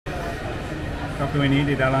waktu ini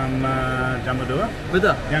di dalam Jambu 2.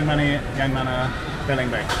 Betul. Yang mana paling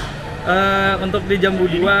baik? Untuk di Jambu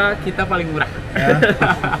 2 kita paling murah.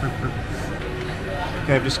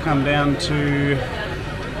 Okay, I've just come down to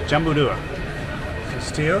Jambu 2.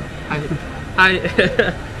 Steel. Hai.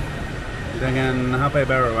 Dengan HP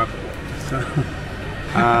baru aku. So,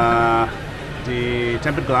 di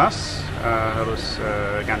tempered glass harus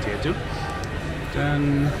ganti itu.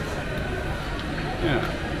 Dan ya.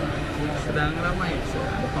 Sedang ramai,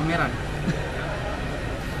 sedang pameran.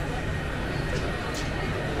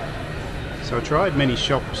 So I tried many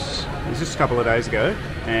shops. It was just a couple of days ago,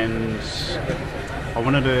 and I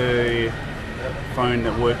wanted a phone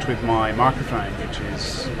that worked with my microphone, which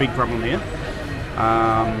is a big problem here.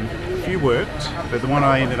 A few worked, but the one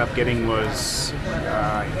I ended up getting was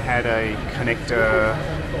had a connector,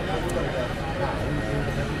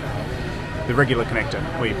 the regular connector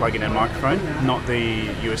where you plug in a microphone, not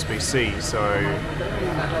the USB-C. So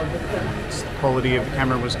the quality of the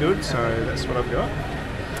camera was good, so that's what I've got.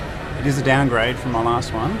 It is a downgrade from my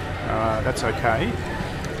last one. That's okay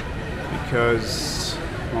because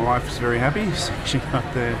my wife is very happy. So she's got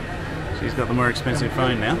the more expensive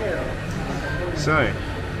phone now. So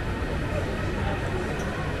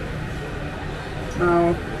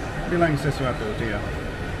now bilang sesuatu dia.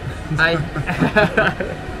 Hai.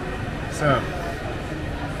 So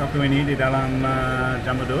waktu ini di dalam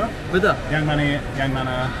Jambu 2. Betul. Yang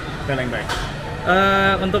mana paling baik?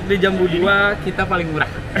 Untuk di Jambu 2 kita paling murah.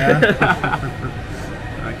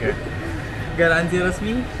 Okay. Garansi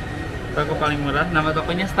resmi toko paling murah. Nama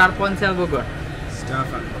tokonya Star Ponsel Bogor.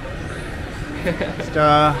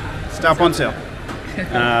 Star Ponsel.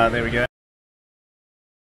 There we go.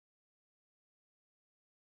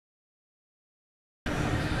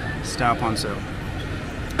 Star Ponsel.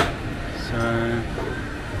 So,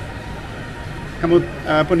 kamu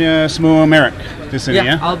punya semua merek di sini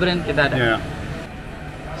ya? All brand kita ada. Yeah.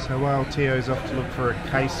 So while Tio's off to look for a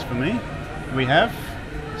case for me, we have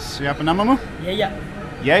siapa namamu? Iya.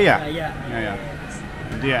 Ya.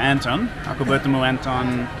 Dia Anton. Aku bertemu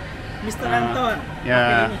Anton. Mr. Anton.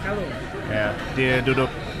 Ya. Ya. Dia duduk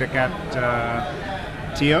dekat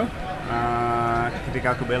Tio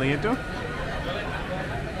ketika aku beli itu.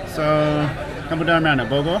 So, kamu dari mana?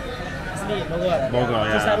 Bogor? Asli Bogor. Bogor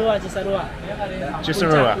ya.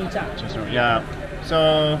 Cisarua. Ya. So,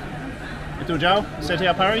 itu jauh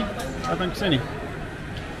setiap hari datang ke sini?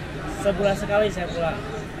 Sebulan sekali saya pulang.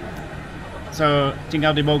 So,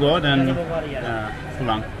 tinggal di Bogor dan Di Bogor, ya.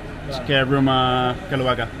 Pulang ke rumah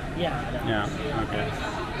keluarga? Iya, ada. Ya, okay.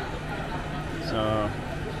 So,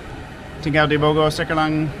 tinggal di Bogor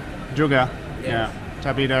sekarang juga? Ya,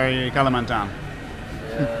 tapi dari Kalimantan?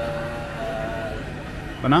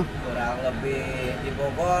 Benar? Kurang lebih di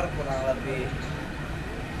Bogor, kurang lebih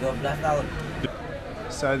 12 tahun.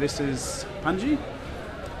 So this is Panji,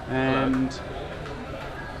 and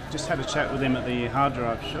just had a chat with him at the hard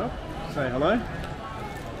drive shop. Say hello.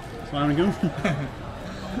 Assalamualaikum.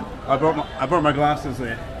 I brought my glasses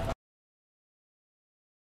there.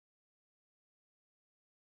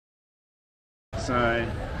 So,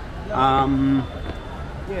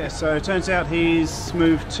 yeah. So it turns out he's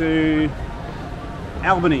moved to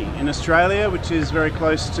Albany in Australia, which is very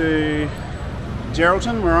close to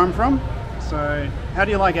Geraldton, where I'm from. So, how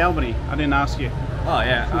do you like Albany? I didn't ask you. Oh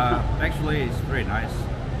yeah, actually it's pretty nice.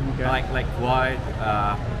 Okay. Like quiet,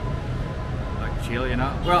 like chill, you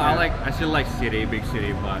know. Well, Yeah. I still like big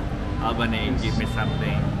city, but Albany give me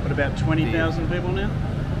something. What about 20,000 people now?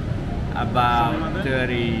 About Something like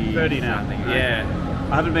that? 30 now. something. Okay.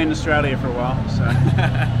 Yeah. I haven't been to Australia for a while, so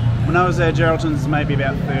when I was there, Geraldton's maybe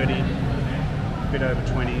about 30, a bit over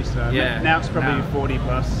 20. So Yeah, now it's probably now. 40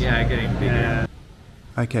 plus. Yeah, getting bigger. Yeah.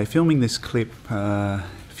 Okay, filming this clip a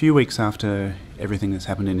few weeks after everything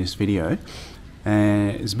that's happened in this video.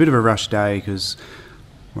 It's a bit of a rush day because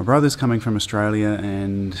my brother's coming from Australia,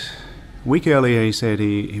 and a week earlier he said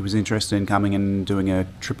he was interested in coming and doing a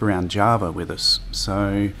trip around Java with us.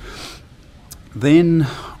 So then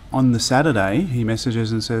on the Saturday he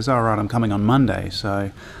messages and says, "All right, I'm coming on Monday."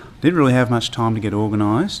 So I didn't really have much time to get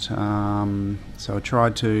organised. So I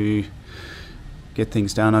tried to get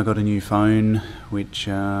things done. I got a new phone, which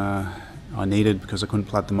I needed because I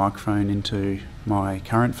couldn't plug the microphone into my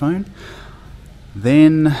current phone.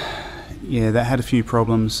 Then, yeah, that had a few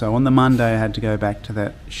problems. So on the Monday I had to go back to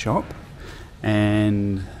that shop,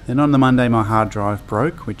 and then on the Monday my hard drive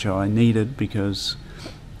broke, which I needed because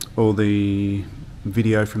all the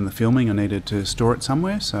video from the filming I needed to store it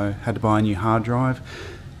somewhere, so I had to buy a new hard drive.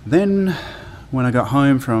 Then when I got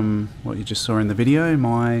home from what you just saw in the video,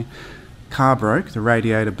 my car broke, the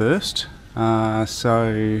radiator burst.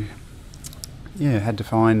 So yeah, had to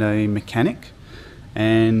find a mechanic,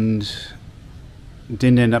 and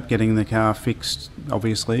didn't end up getting the car fixed,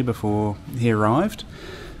 obviously, before he arrived.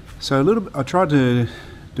 So I tried to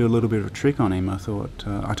do a little bit of a trick on him. I thought,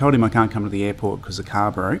 I told him I can't come to the airport because the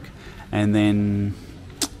car broke, and then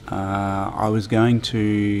I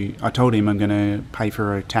told him I'm going to pay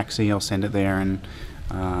for a taxi, I'll send it there,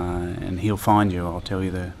 and he'll find you. I'll tell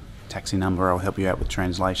you the taxi number, I'll help you out with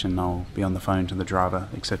translation, I'll be on the phone to the driver,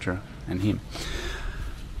 etc., and him.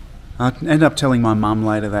 I ended up telling my mum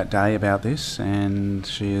later that day about this, and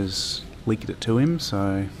she has leaked it to him.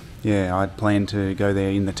 So yeah, I'd planned to go there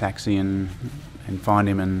in the taxi and find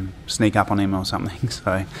him and sneak up on him or something.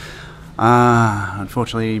 So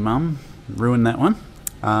unfortunately, Mum ruined that one.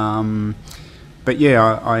 But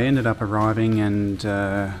yeah, I ended up arriving and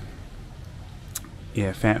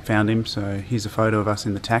yeah, found him. So here's a photo of us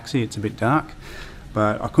in the taxi. It's a bit dark,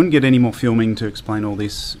 but I couldn't get any more filming to explain all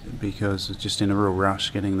this because it's just in a real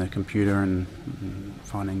rush getting the computer and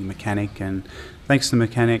finding the mechanic. And thanks to the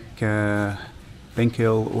mechanic,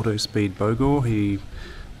 Benkel Auto Speed Bogor, he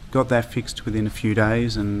got that fixed within a few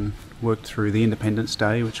days and worked through the Independence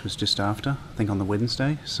Day, which was just after, I think on the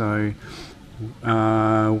Wednesday. So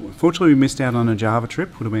fortunately we missed out on a Java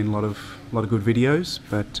trip. Would have been a lot of good videos,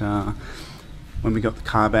 but when we got the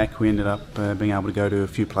car back, we ended up being able to go to a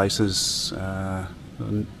few places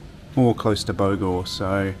more close to Bogor.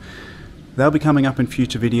 So they'll be coming up in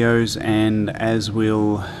future videos, and as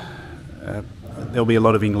will there'll be a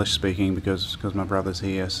lot of English speaking because my brother's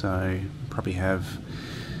here. So probably have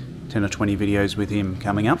 10 or 20 videos with him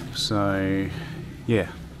coming up. So yeah,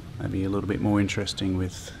 maybe a little bit more interesting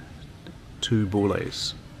with two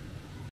Boles.